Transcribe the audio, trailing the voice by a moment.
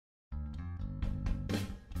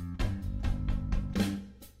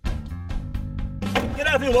Good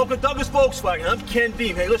afternoon, welcome to Douglas Volkswagen. I'm Ken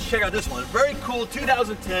Beam. Hey, let's check out this one. Very cool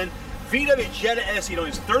 2010 VW Jetta SE. It only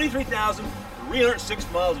has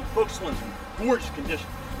 33,306 miles, and folks, this one's in gorgeous condition.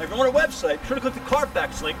 Now, if you're on our website, be sure to click the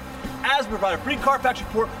Carfax link as we provide a free Carfax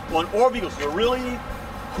report on all vehicles. It's a really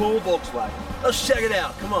cool Volkswagen. Let's check it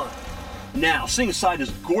out, come on. Now, sitting aside this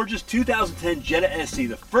gorgeous 2010 Jetta SE,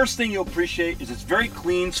 the first thing you'll appreciate is it's very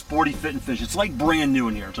clean, sporty fit and finish. It's like brand new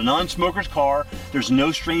in here. It's a non-smoker's car. There's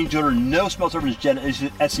no strange odor, no smells over this Jetta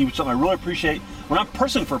SE, which is something I really appreciate when I'm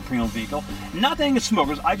purchasing for a pre-owned vehicle. Not that it's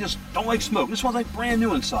smokers, I just don't like smoke. This one's like brand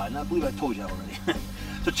new inside, and I believe I told you that already.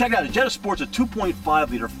 So check it out, the Jetta sports a 2.5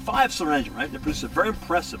 liter, 5-cylinder engine, right? That produces a very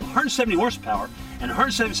impressive 170 horsepower and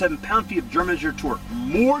 177 pound-feet of German engineered torque.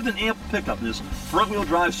 More than ample pickup in this front-wheel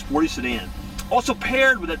drive sporty sedan. Also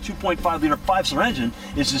paired with that 2.5 liter, 5-cylinder engine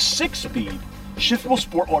is a 6-speed shiftable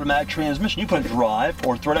sport automatic transmission. You can drive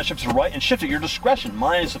or throw that shift to the right and shift at your discretion,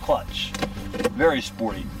 minus the clutch. Very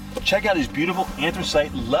sporty. Check out these beautiful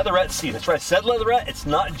anthracite leatherette seats. That's right, I said leatherette. It's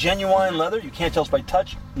not genuine leather. You can't tell us by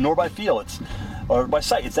touch nor by feel. Or by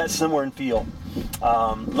sight, it's that similar in feel.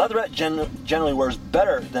 Leatherette generally wears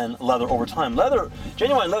better than leather over time.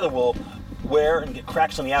 Genuine leather will wear and get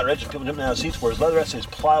cracks on the outer edges of people jumping out of seats, whereas leatherette stays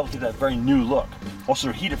pliable to that very new look. Also,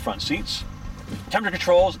 they're heated front seats. Temperature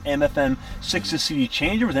controls, AM/FM 6 CD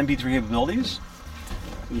changer with MP3 capabilities.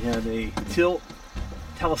 We have a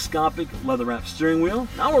telescopic leather-wrapped steering wheel.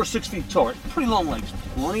 Now we're 6 feet tall, right? Pretty long legs,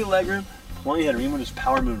 plenty of legroom, plenty of headroom with this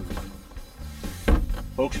power moonroof.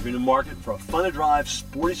 Folks, if you're in the market for a fun-to-drive,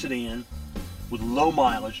 sporty sedan with low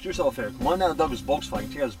mileage, do yourself a favor. Come on down to Douglas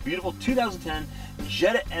Volkswagen. Check out this beautiful 2010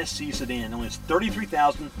 Jetta SE sedan. It only has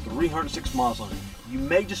 33,306 miles on it. You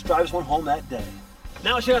may just drive this one home that day.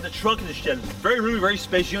 Now let's check out the trunk of this Jetta. It's very roomy, very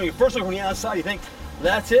spacious. You know, your first look from the outside, you think,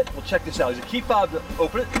 that's it? Well, check this out. There's a key fob to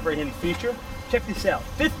open it. Very handy feature. Check this out.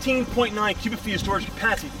 15.9 cubic feet of storage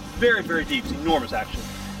capacity. Very, very deep. It's enormous, actually.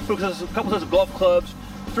 Because there's a couple sets of golf clubs,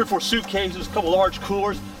 3 or 4 suitcases, a couple large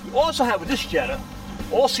coolers. You also have with this Jetta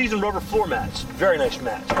all-season rubber floor mats. Very nice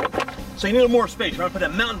mats. So you need a little more space. You're going to put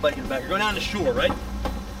that mountain bike in the back. You're going down the shore, right?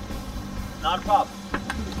 Not a problem. You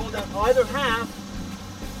can fold down either half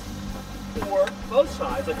or both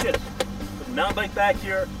sides like this. Put the mountain bike back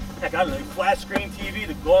here. Heck, I don't know, flat screen TV,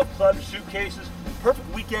 the golf club, the suitcases. Perfect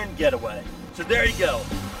weekend getaway. So there you go.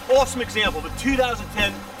 Awesome example of a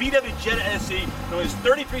 2010 VW Jetta SE. It only has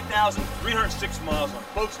 33,306 miles on it.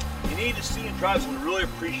 Folks, you need to see and drive someone to really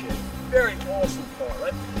appreciate it. Very awesome car,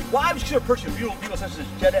 right? Why would you consider purchasing a beautiful vehicle such as this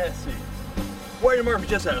Jetta SE? Why are you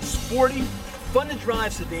just had a sporty,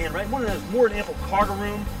 fun-to-drive sedan, right? One that has more than ample cargo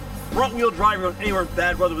room, front-wheel drive, you run anywhere in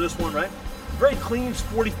bad weather with this one, right? Very clean,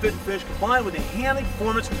 sporty fit and finish, combined with the handling,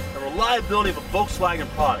 performance, and reliability of a Volkswagen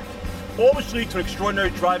product. All which lead to an extraordinary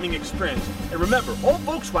driving experience. And remember, all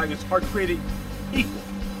Volkswagens are created equal.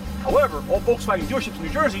 However, all Volkswagen dealerships in New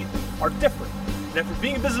Jersey are different. And after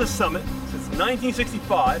being in business summit since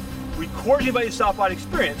 1965, we cordially invite you to stop by and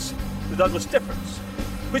experience the Douglas difference.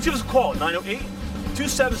 Please give us a call at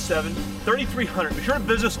 908-277-3300. Be sure to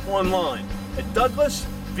visit us online at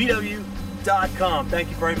douglasvw.com. Thank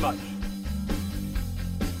you very much.